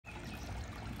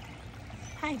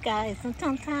Hi guys, and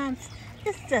sometimes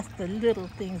it's just the little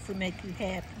things that make you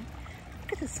happy.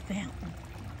 Look at this fountain.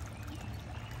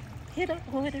 Hear the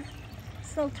water?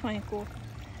 So tranquil.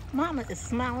 Mama is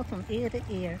smiling from ear to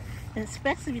ear, and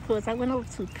especially because I went over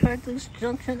to Produce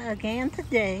Junction again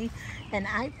today, and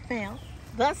I found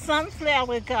the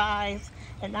sunflower, guys.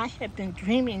 And I had been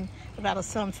dreaming about a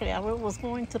sunflower. I was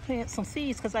going to plant some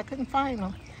seeds because I couldn't find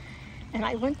them. And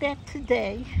I went back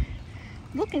today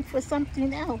looking for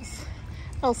something else.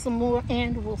 Some more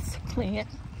annuals to plant,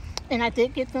 and I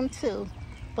did get them too.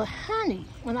 But honey,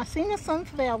 when I seen the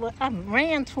sunflower, I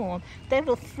ran to them. They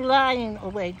were flying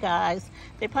away, guys.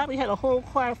 They probably had a whole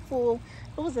car full.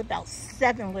 It was about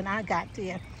 7 when I got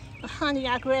there. But honey,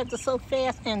 I grabbed it so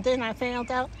fast, and then I found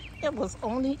out it was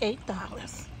only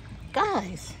 $8.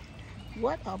 Guys,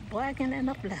 what a bargain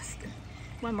and a blessing.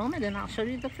 One moment and I'll show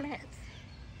you the flats.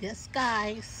 Yes,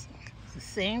 guys, it's the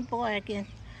same bargain.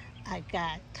 I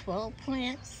got 12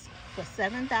 plants for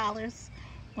 $7.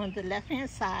 On the left-hand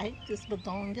side, this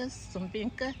begonias, some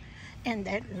vinca, and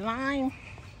that lime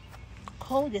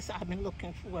coleus I've been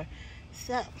looking for.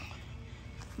 So,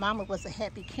 Mama was a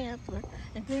happy camper.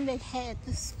 And then they had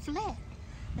this flat.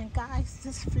 And guys,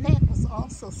 this flat was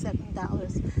also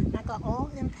 $7. And I got all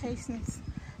impatiens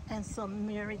and some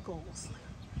marigolds.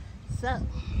 So,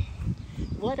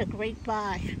 what a great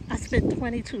buy. I spent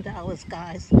 $22,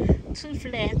 guys. 2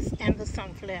 flats and the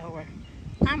sunflower.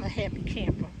 I'm a happy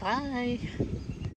camper. Bye.